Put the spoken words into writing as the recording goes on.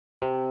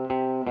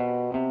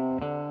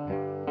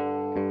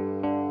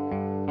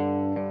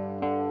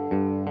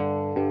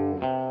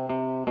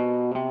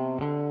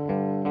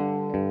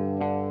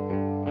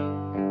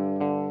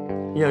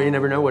You know, you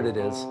never know what it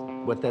is,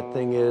 what that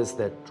thing is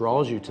that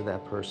draws you to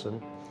that person.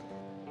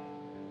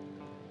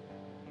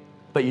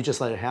 But you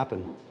just let it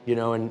happen, you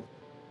know, and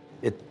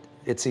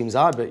it seems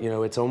odd, but you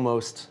know, it's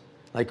almost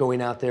like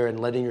going out there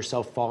and letting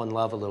yourself fall in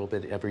love a little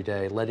bit every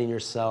day, letting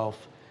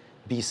yourself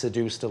be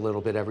seduced a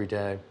little bit every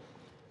day.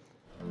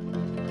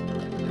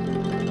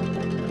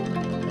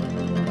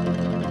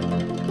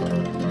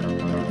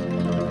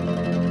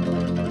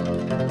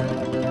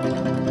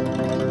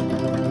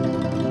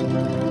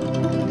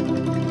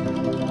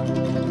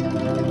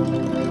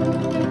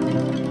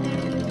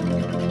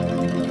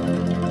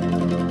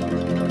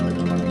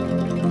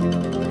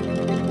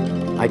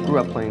 I grew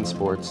up playing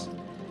sports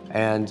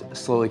and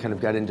slowly kind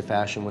of got into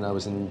fashion when I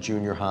was in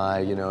junior high.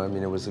 You know, I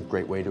mean, it was a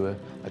great way to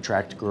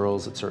attract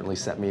girls. It certainly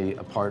set me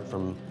apart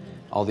from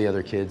all the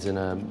other kids in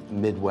a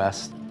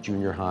Midwest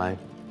junior high.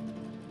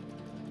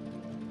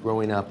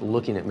 Growing up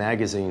looking at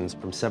magazines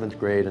from 7th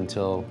grade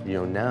until, you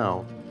know,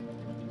 now,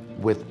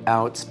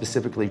 without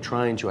specifically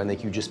trying to, I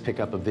think you just pick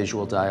up a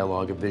visual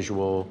dialogue, a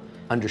visual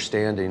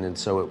understanding, and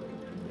so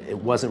it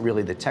wasn't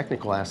really the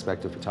technical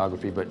aspect of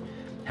photography, but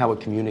how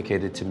it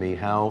communicated to me,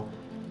 how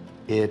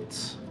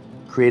it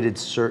created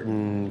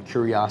certain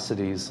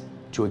curiosities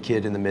to a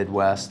kid in the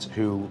Midwest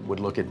who would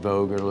look at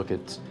Vogue or look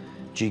at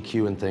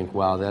GQ and think,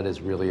 wow, that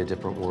is really a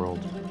different world.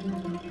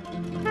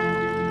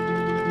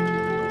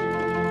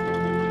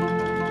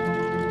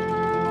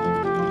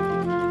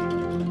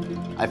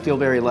 I feel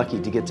very lucky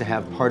to get to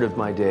have part of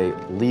my day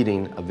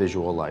leading a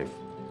visual life.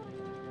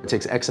 It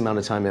takes X amount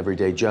of time every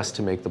day just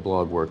to make the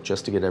blog work,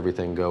 just to get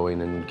everything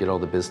going and get all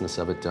the business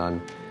of it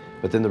done.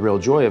 But then the real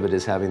joy of it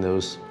is having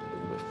those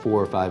 4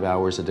 or 5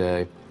 hours a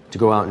day to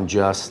go out and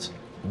just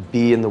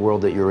be in the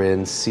world that you're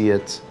in, see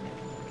it,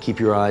 keep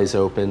your eyes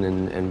open,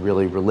 and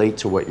really relate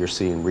to what you're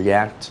seeing,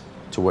 react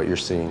to what you're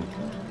seeing.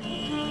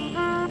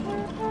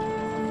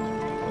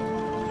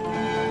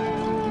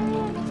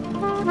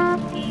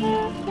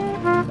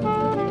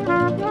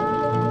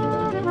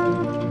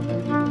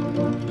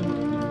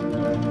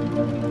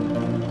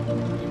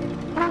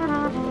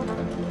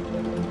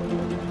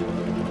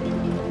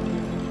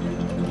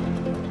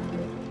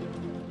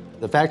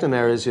 The fact of the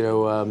matter is, you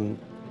know,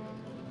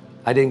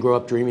 I didn't grow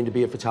up dreaming to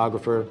be a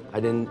photographer. I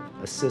didn't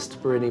assist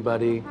for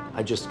anybody.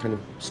 I just kind of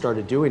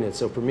started doing it.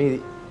 So for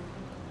me,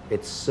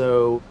 it's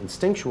so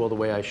instinctual the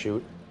way I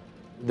shoot.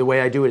 The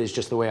way I do it is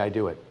just the way I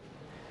do it.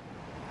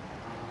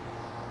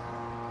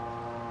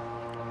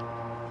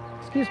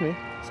 Excuse me,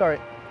 sorry.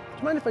 Do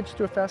you mind if I just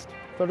do a fast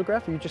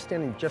photograph? Are you just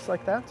standing just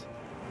like that?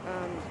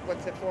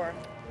 What's it for?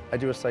 I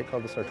do a site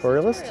called the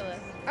Sartorialist.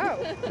 Oh.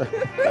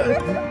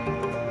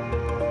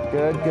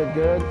 Good, good,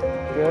 good,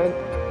 good.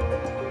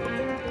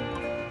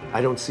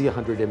 I don't see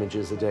 100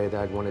 images a day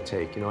that I'd want to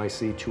take. You know, I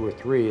see 2 or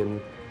 3,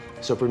 and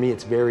so for me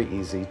it's very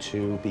easy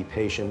to be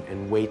patient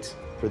and wait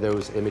for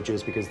those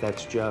images because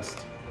that's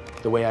just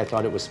the way I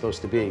thought it was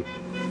supposed to be.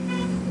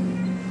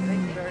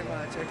 Thank you very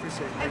much. I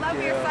appreciate it. I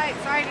love your site.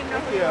 Sorry I didn't know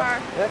who you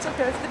are. That's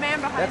okay. It's the man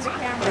behind the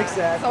camera.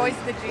 Exactly. It's always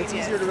the genius. It's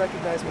easier to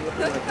recognize me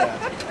looking like that.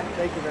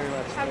 Thank you very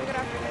much. Have a good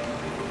afternoon.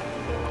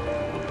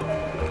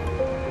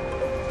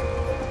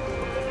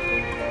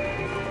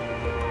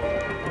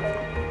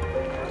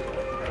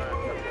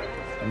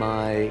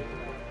 My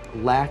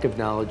lack of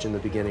knowledge in the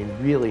beginning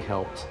really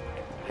helped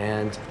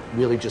and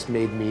really just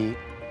made me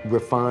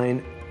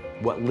refine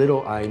what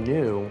little I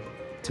knew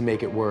to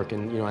make it work.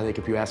 And you know, I think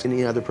if you ask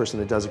any other person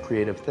that does a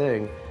creative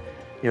thing,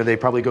 you know, they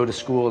probably go to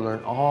school and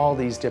learn all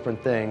these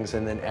different things,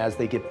 and then as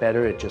they get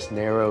better, it just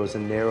narrows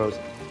and narrows.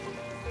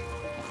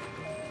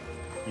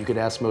 You could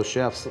ask most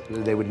chefs,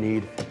 they would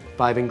need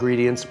 5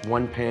 ingredients,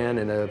 1 pan,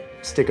 and a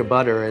stick of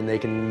butter, and they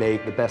can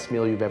make the best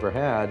meal you've ever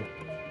had.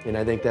 And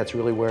I think that's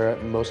really where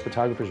most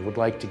photographers would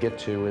like to get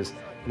to, is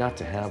not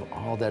to have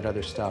all that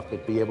other stuff,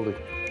 but be able to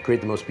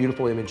create the most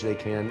beautiful image they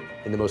can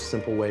in the most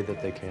simple way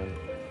that they can.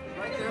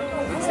 Right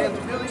there,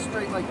 stand really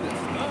straight like this.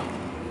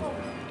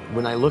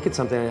 When I look at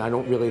something, I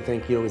don't really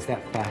think, you know, is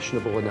that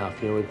fashionable enough?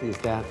 You know, is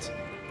that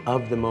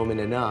of the moment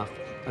enough?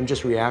 I'm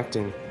just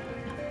reacting.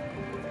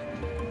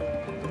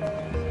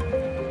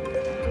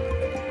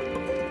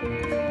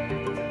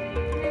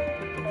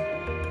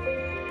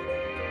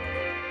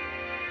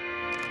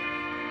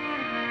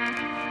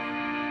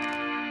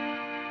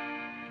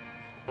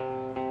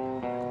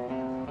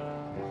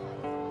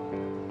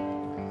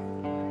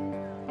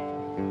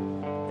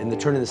 In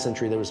the turn of the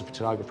century, there was a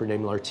photographer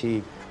named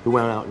Lartigue who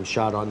went out and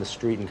shot on the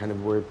street and kind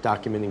of were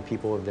documenting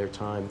people of their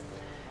time.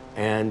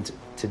 And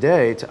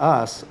today, to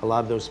us, a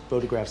lot of those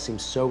photographs seem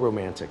so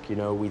romantic. You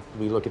know,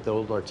 we look at the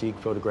old Lartigue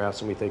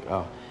photographs and we think,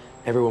 oh,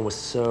 everyone was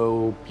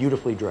so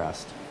beautifully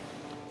dressed.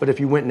 But if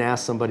you went and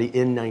asked somebody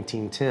in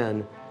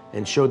 1910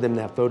 and showed them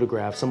that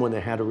photograph, someone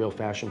that had a real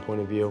fashion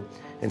point of view,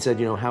 and said,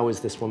 you know, how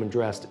is this woman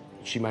dressed?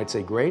 She might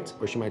say great,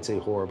 or she might say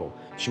horrible.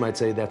 She might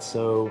say that's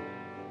so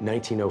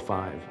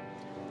 1905.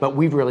 But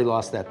we've really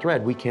lost that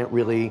thread. We can't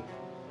really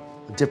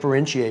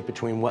differentiate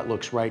between what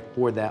looks right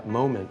for that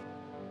moment.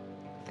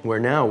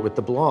 Where now, with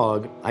the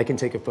blog, I can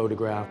take a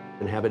photograph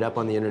and have it up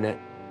on the internet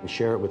and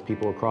share it with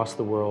people across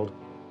the world.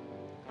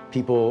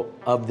 people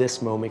of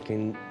this moment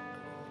can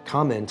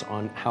comment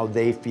on how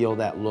they feel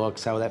that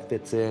looks, how that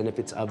fits in, if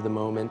it's of the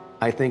moment.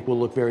 I think will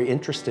look very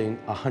interesting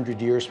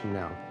 100 years from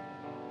now.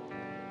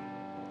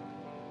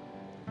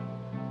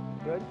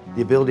 Good.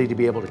 The ability to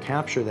be able to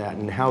capture that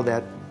and how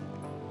that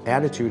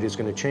attitude is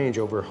going to change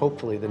over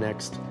hopefully the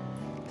next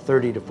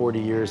 30 to 40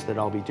 years that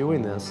I'll be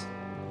doing this,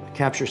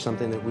 capture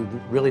something that we've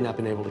really not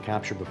been able to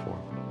capture before.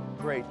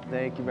 Great.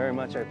 Thank you very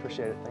much. I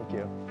appreciate it. Thank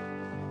you.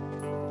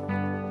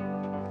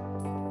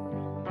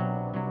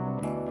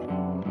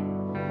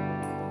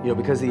 You know,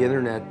 because the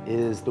internet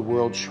is the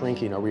world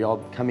shrinking, are we all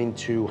coming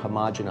too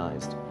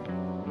homogenized?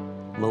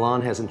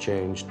 Milan hasn't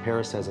changed,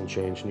 Paris hasn't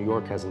changed, New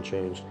York hasn't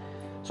changed.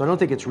 So I don't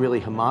think it's really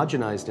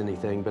homogenized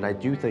anything, but I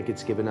do think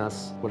it's given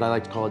us what I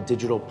like to call a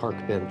digital park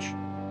bench.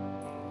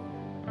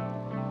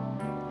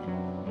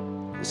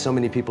 So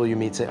many people you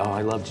meet say, oh,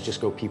 I love to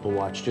just go people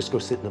watch, just go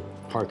sit in the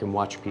park and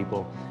watch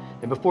people.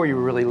 And before you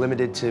were really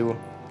limited to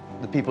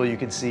the people you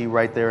could see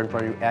right there in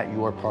front of you at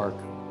your park.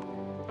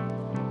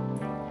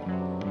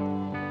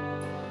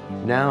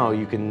 Now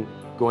you can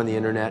go on the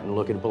internet and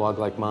look at a blog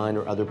like mine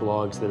or other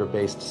blogs that are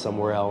based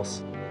somewhere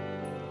else.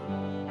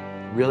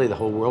 Really, the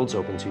whole world's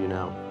open to you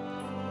now.